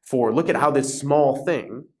for, look at how this small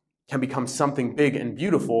thing can become something big and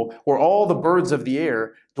beautiful where all the birds of the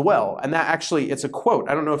air dwell. And that actually, it's a quote.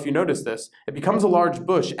 I don't know if you noticed this. It becomes a large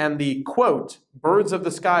bush, and the quote, birds of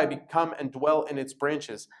the sky become and dwell in its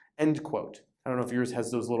branches, end quote. I don't know if yours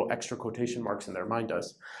has those little extra quotation marks in there. Mine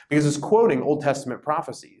does. Because it's quoting Old Testament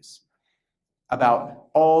prophecies about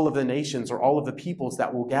all of the nations or all of the peoples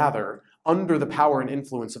that will gather under the power and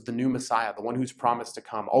influence of the new Messiah, the one who's promised to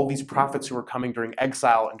come. All these prophets who are coming during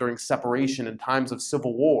exile and during separation and times of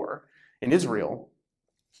civil war in Israel,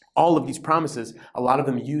 all of these promises, a lot of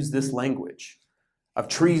them use this language of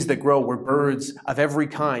trees that grow where birds of every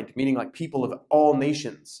kind, meaning like people of all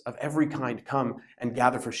nations of every kind, come and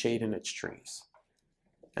gather for shade in its trees.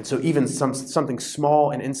 And so even something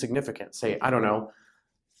small and insignificant, say, I don't know,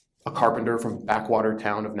 a carpenter from backwater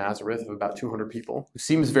town of Nazareth of about 200 people, who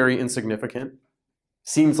seems very insignificant,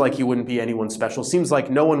 seems like he wouldn't be anyone special, seems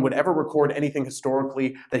like no one would ever record anything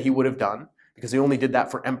historically that he would have done, because he only did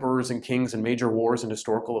that for emperors and kings and major wars and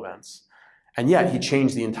historical events. And yet he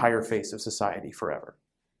changed the entire face of society forever,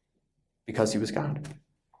 because he was God.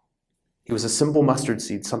 He was a simple mustard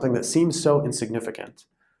seed, something that seems so insignificant,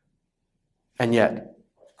 and yet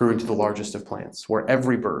grew into the largest of plants, where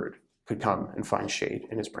every bird could come and find shade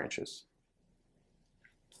in his branches.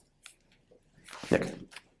 Nick.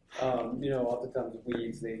 Oftentimes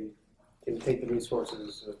weeds, they can take the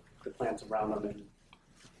resources of the plants around them and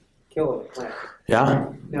kill the plant.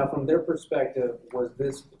 Yeah. Now, from their perspective, was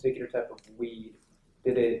this particular type of weed,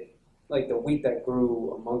 did it, like the wheat that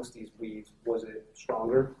grew amongst these weeds, was it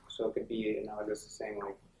stronger? So it could be analogous to saying,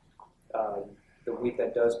 like, the wheat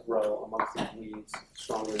that does grow amongst these weeds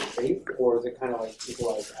stronger in faith, or is it kind of like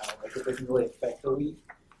equalized out? Like, it didn't really affect the wheat?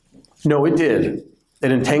 No, it did.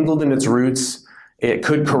 It entangled in its roots. It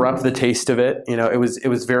could corrupt the taste of it. You know, it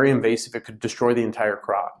was very invasive. It could destroy the entire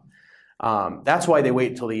crop. That's why they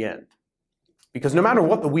wait till the end. Because no matter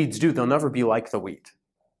what the weeds do, they'll never be like the wheat.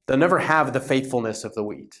 They'll never have the faithfulness of the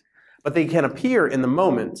wheat. But they can appear in the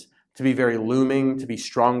moment to be very looming, to be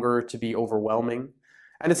stronger, to be overwhelming.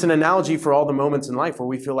 And it's an analogy for all the moments in life where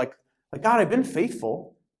we feel like Like, God, I've been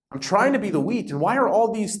faithful. I'm trying to be the wheat, and why are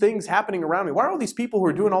all these things happening around me? Why are all these people who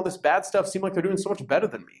are doing all this bad stuff seem like they're doing so much better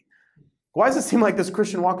than me? Why does it seem like this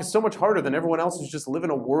Christian walk is so much harder than everyone else who's just living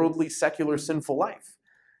a worldly, secular, sinful life?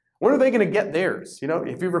 When are they going to get theirs? Have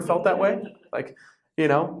you ever felt that way? Like, we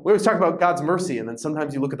always talk about God's mercy, and then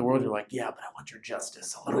sometimes you look at the world and you're like, yeah, but I want your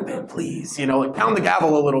justice a little bit, please. Like pound the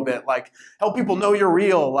gavel a little bit, like help people know you're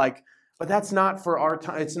real. But that's not for our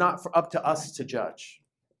time. It's not up to us to judge.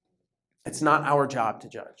 It's not our job to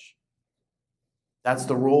judge. That's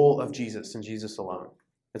the role of Jesus and Jesus alone.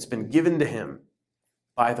 It's been given to him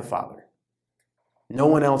by the Father. No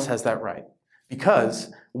one else has that right.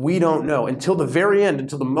 Because we don't know until the very end,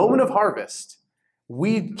 until the moment of harvest,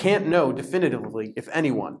 we can't know definitively if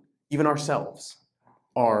anyone, even ourselves,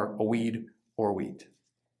 are a weed or wheat.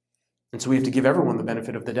 And so we have to give everyone the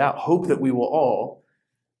benefit of the doubt. Hope that we will all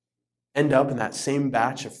end up in that same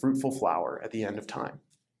batch of fruitful flower at the end of time.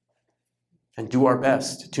 And do our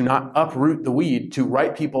best to not uproot the weed, to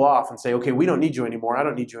write people off and say, okay, we don't need you anymore. I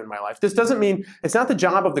don't need you in my life. This doesn't mean, it's not the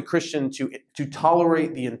job of the Christian to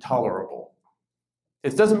tolerate the intolerable.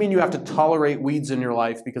 It doesn't mean you have to tolerate weeds in your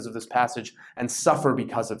life because of this passage and suffer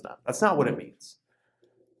because of them. That's not what it means.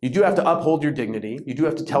 You do have to uphold your dignity. You do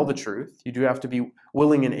have to tell the truth. You do have to be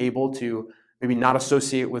willing and able to maybe not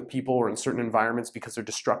associate with people or in certain environments because they're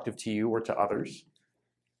destructive to you or to others.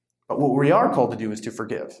 But what we are called to do is to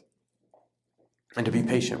forgive and to be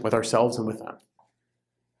patient with ourselves and with them.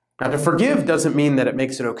 Now, to forgive doesn't mean that it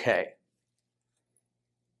makes it okay.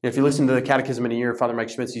 If you listen to the Catechism in a Year, Father Mike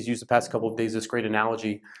Schmitz, he's used the past couple of days this great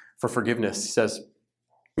analogy for forgiveness. He says,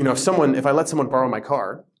 if I let someone borrow my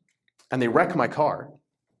car and they wreck my car,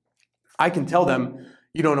 I can tell them,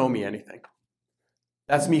 you don't owe me anything.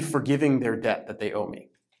 That's me forgiving their debt that they owe me.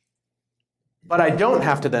 But I don't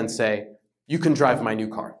have to then say, you can drive my new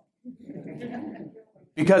car.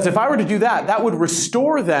 Because if I were to do that, that would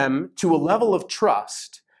restore them to a level of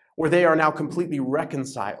trust where they are now completely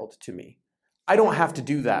reconciled to me. I don't have to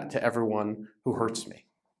do that to everyone who hurts me.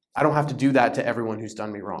 I don't have to do that to everyone who's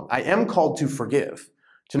done me wrong. I am called to forgive,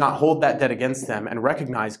 to not hold that debt against them and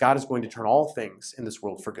recognize God is going to turn all things in this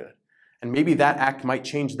world for good. And maybe that act might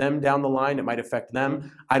change them down the line. It might affect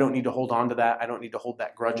them. I don't need to hold on to that. I don't need to hold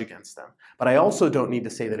that grudge against them. But I also don't need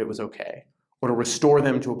to say that it was okay or to restore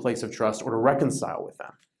them to a place of trust or to reconcile with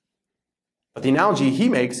them. But the analogy he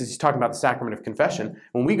makes is he's talking about the sacrament of confession.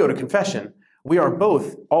 When we go to confession, we are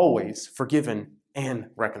both always forgiven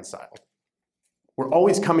and reconciled. We're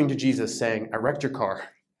always coming to Jesus saying, I wrecked your car.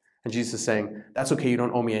 And Jesus is saying, that's okay, you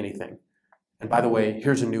don't owe me anything. And by the way,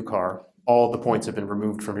 here's a new car. All the points have been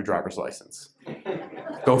removed from your driver's license.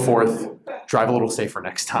 Go forth, drive a little safer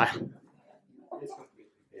next time.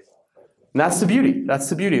 And that's the beauty. That's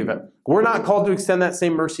the beauty of it. We're not called to extend that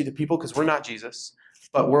same mercy to people because we're not Jesus,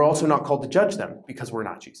 but we're also not called to judge them because we're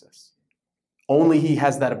not Jesus. Only he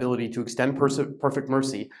has that ability to extend perfect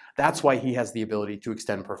mercy. That's why he has the ability to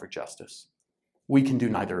extend perfect justice. We can do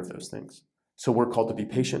neither of those things. So we're called to be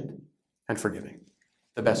patient and forgiving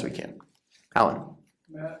the best we can. Alan.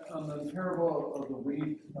 Matt, on the parable of the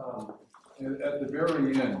wheat, at the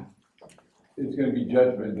very end, it's going to be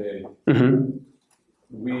Judgment Day. Mm-hmm.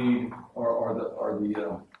 The wheat or the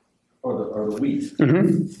wheat.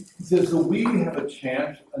 Mm-hmm. Does the wheat have a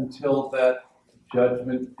chance until that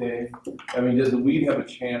Judgment Day? I mean, does the wheat have a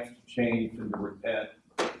chance to change and to repent?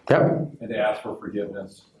 Yep. And to ask for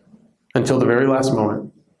forgiveness? Until the very last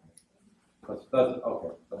moment. That's okay.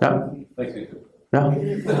 Yeah. Thanks, you. Yeah.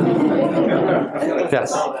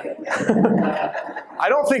 Yes. I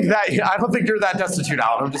don't think you're that destitute,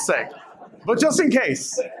 Alan. I'm just saying. But just in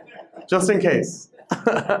case. Just in case.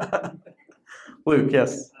 Luke,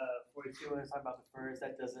 yes. 42, when it's talking about the furnace,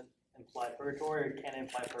 that doesn't imply purgatory, or can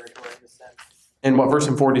imply purgatory in the sense. In what verse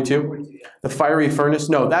in 42? 42, yeah. The fiery furnace?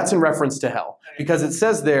 No, that's in reference to hell. Because it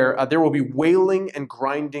says there will be wailing and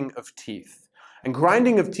grinding of teeth. And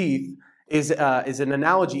grinding of teeth is an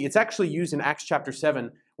analogy. It's actually used in Acts chapter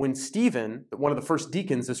 7 when Stephen, one of the first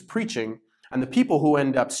deacons, is preaching, and the people who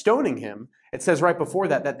end up stoning him, it says right before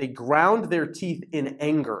that they ground their teeth in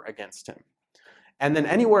anger against him. And then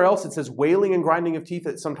anywhere else it says wailing and grinding of teeth,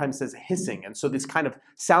 it sometimes says hissing. And so this kind of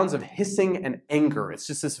sounds of hissing and anger. It's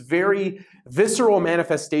just this very visceral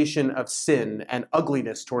manifestation of sin and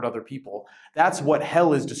ugliness toward other people. That's what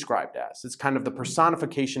hell is described as. It's kind of the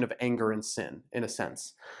personification of anger and sin, in a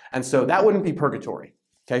sense. And so that wouldn't be purgatory.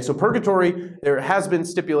 Okay, so purgatory, there has been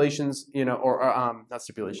stipulations, not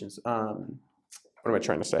stipulations. What am I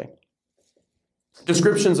trying to say?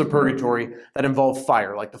 Descriptions of purgatory that involve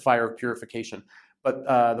fire, like the fire of purification. But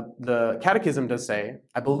the Catechism does say,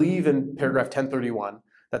 I believe in paragraph 1031,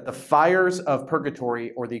 that the fires of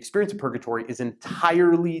purgatory or the experience of purgatory is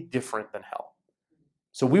entirely different than hell.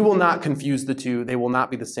 So we will not confuse the two. They will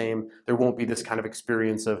not be the same. There won't be this kind of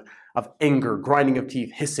experience of anger, grinding of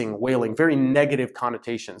teeth, hissing, wailing, very negative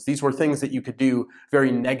connotations. These were things that you could do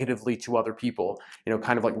very negatively to other people,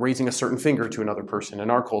 kind of like raising a certain finger to another person. In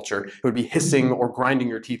our culture, it would be hissing or grinding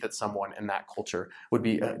your teeth at someone in that culture would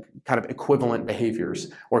be kind of equivalent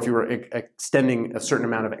behaviors. Or if you were extending a certain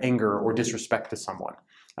amount of anger or disrespect to someone.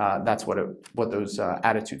 That's what those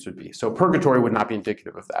attitudes would be. So purgatory would not be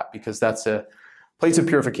indicative of that because that's a place of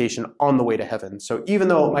purification on the way to heaven. So even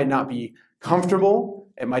though it might not be comfortable,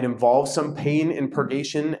 it might involve some pain in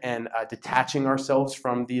purgation and detaching ourselves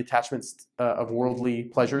from the attachments of worldly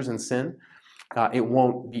pleasures and sin, it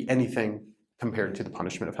won't be anything compared to the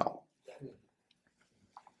punishment of hell.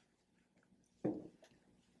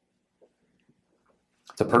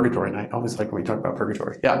 It's a purgatory night. I always like when we talk about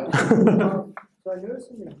purgatory. Yeah. So I noticed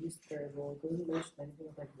in the yeast parable, it doesn't mention anything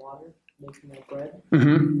with like water making like bread.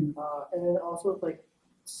 Mm-hmm. And then also with like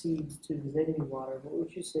seeds too, because they need water. What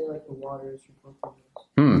would you say like the water is for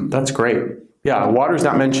both? That's great. Yeah, water's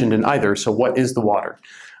not mentioned in either. So what is the water?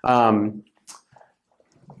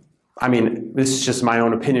 This is just my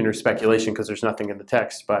own opinion or speculation because there's nothing in the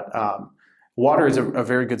text. But water is a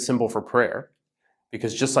very good symbol for prayer.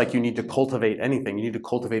 Because just like you need to cultivate anything, you need to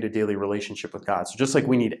cultivate a daily relationship with God. So just like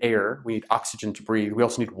we need air, we need oxygen to breathe, we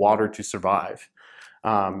also need water to survive.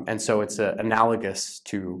 And so it's analogous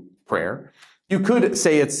to prayer. You could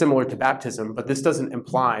say it's similar to baptism, but this doesn't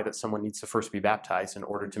imply that someone needs to first be baptized in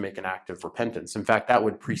order to make an act of repentance. In fact, that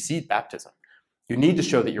would precede baptism. You need to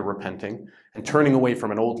show that you're repenting and turning away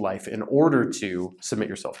from an old life in order to submit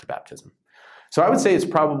yourself to baptism. So I would say it's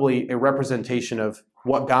probably a representation of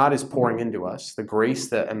what God is pouring into us, the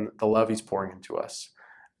grace and the love he's pouring into us,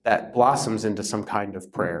 that blossoms into some kind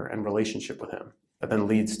of prayer and relationship with him, that then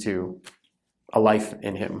leads to a life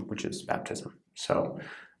in him, which is baptism. So,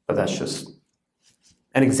 but that's just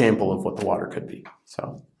an example of what the water could be.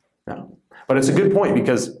 So, yeah. But it's a good point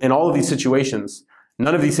because in all of these situations,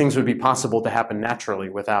 none of these things would be possible to happen naturally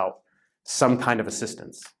without some kind of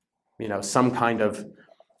assistance, some kind of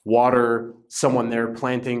water, someone there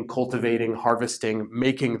planting, cultivating, harvesting,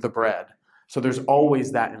 making the bread. So there's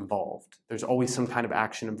always that involved. There's always some kind of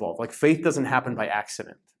action involved. Like faith doesn't happen by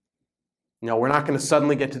accident. We're not going to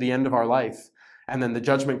suddenly get to the end of our life and then the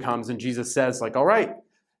judgment comes and Jesus says like, all right,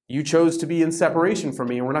 you chose to be in separation from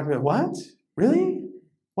me. And we're not going to be, what? Really?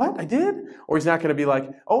 What? I did? Or he's not going to be like,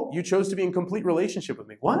 oh, you chose to be in complete relationship with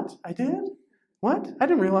me. What? I did? What? I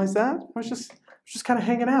didn't realize that. I was just kind of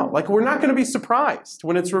hanging out. Like, we're not going to be surprised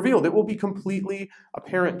when it's revealed. It will be completely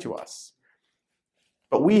apparent to us.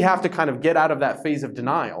 But we have to kind of get out of that phase of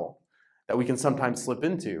denial that we can sometimes slip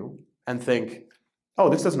into and think, oh,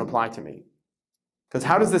 this doesn't apply to me. Because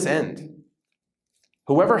how does this end?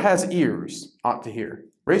 Whoever has ears ought to hear.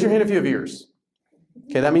 Raise your hand if you have ears.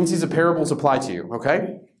 Okay, that means these parables apply to you,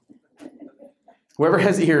 okay? Whoever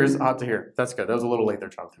has ears ought to hear. That's good. That was a little late there,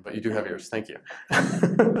 Jonathan, but you do have ears. Thank you.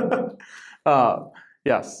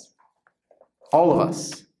 Yes. All of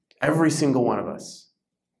us, every single one of us,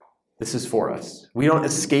 this is for us. We don't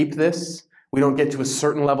escape this. We don't get to a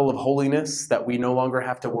certain level of holiness that we no longer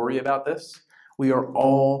have to worry about this. We are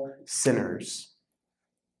all sinners.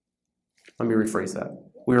 Let me rephrase that.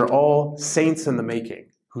 We are all saints in the making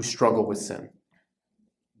who struggle with sin.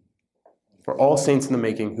 We're all saints in the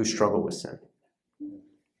making who struggle with sin.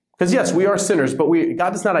 Because yes, we are sinners, but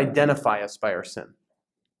God does not identify us by our sin.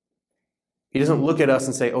 He doesn't look at us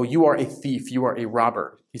and say, oh, you are a thief, you are a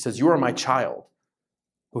robber. He says, you are my child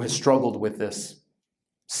who has struggled with this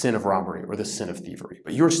sin of robbery or this sin of thievery,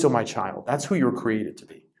 but you're still my child. That's who you're created to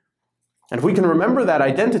be. And if we can remember that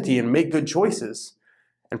identity and make good choices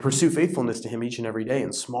and pursue faithfulness to him each and every day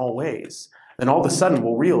in small ways, then all of a sudden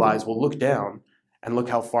we'll look down and look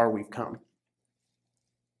how far we've come.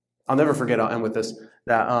 I'll never forget, I'll end with this,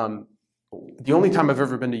 that the only time I've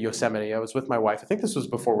ever been to Yosemite, I was with my wife. I think this was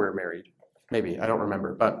before we were married. Maybe, I don't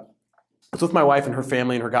remember. But I was with my wife and her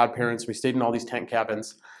family and her godparents. We stayed in all these tent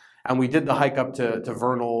cabins. And we did the hike up to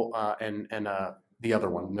Vernal and the other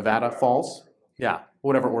one, Nevada Falls. Yeah,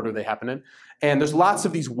 whatever order they happen in. And there's lots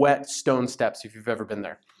of these wet stone steps if you've ever been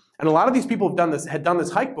there. And a lot of these people had done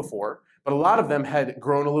this hike before, but a lot of them had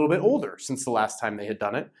grown a little bit older since the last time they had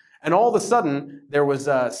done it. And all of a sudden, there was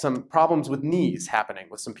some problems with knees happening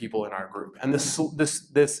with some people in our group. And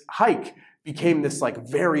this hike became this like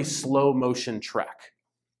very slow motion trek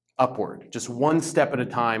upward, just one step at a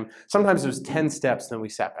time. Sometimes it was 10 steps, then we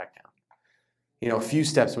sat back down. A few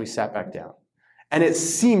steps, and we sat back down. And it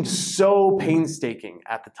seemed so painstaking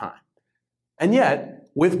at the time. And yet,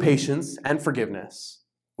 with patience and forgiveness,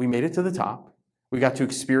 We made it to the top. We got to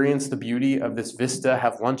experience the beauty of this vista,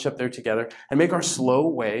 have lunch up there together, and make our slow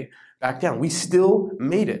way back down. We still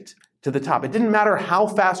made it to the top. It didn't matter how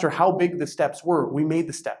fast or how big the steps were. We made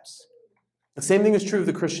the steps. The same thing is true of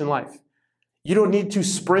the Christian life. You don't need to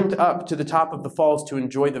sprint up to the top of the falls to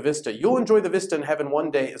enjoy the vista. You'll enjoy the vista in heaven one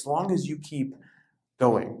day as long as you keep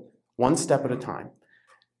going, one step at a time.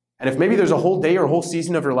 And if maybe there's a whole day or a whole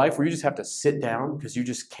season of your life where you just have to sit down because you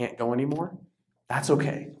just can't go anymore, that's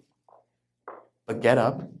okay. But get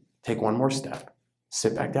up, take one more step,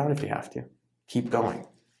 sit back down if you have to, keep going.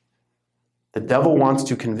 The devil wants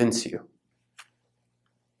to convince you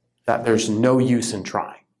that there's no use in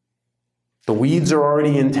trying. The weeds are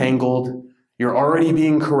already entangled. You're already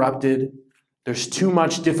being corrupted. There's too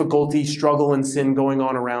much difficulty, struggle, and sin going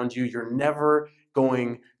on around you. You're never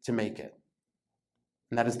going to make it.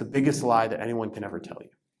 And that is the biggest lie that anyone can ever tell you.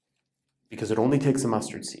 Because it only takes a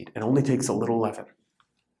mustard seed. It only takes a little leaven.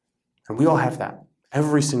 And we all have that.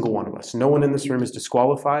 Every single one of us. No one in this room is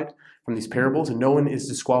disqualified from these parables, and no one is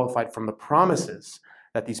disqualified from the promises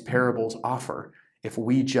that these parables offer if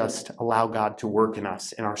we just allow God to work in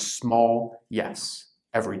us in our small yes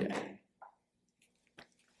every day.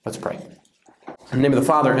 Let's pray. In the name of the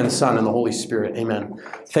Father, and the Son, and the Holy Spirit, amen.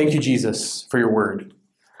 Thank you, Jesus, for your word.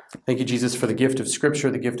 Thank you, Jesus, for the gift of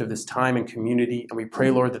Scripture, the gift of this time and community. And we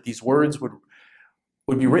pray, Lord, that these words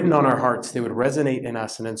would be written on our hearts. They would resonate in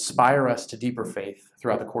us and inspire us to deeper faith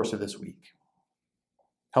throughout the course of this week.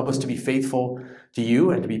 Help us to be faithful to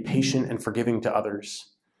you and to be patient and forgiving to others,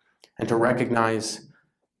 and to recognize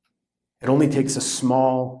it only takes a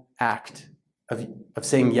small act of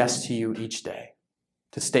saying yes to you each day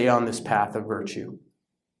to stay on this path of virtue.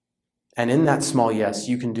 And in that small yes,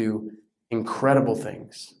 you can do incredible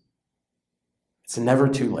things. It's never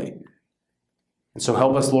too late. And so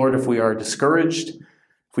help us, Lord, if we are discouraged,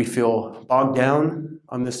 if we feel bogged down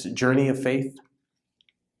on this journey of faith,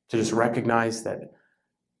 to just recognize that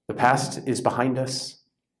the past is behind us,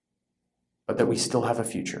 but that we still have a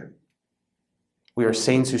future. We are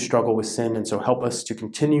saints who struggle with sin, and so help us to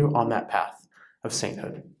continue on that path of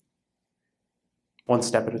sainthood, one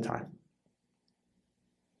step at a time.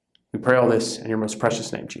 We pray all this in your most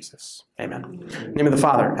precious name, Jesus. Amen. In the name of the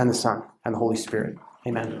Father, and the Son, and the Holy Spirit.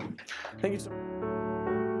 Amen. Thank you so much.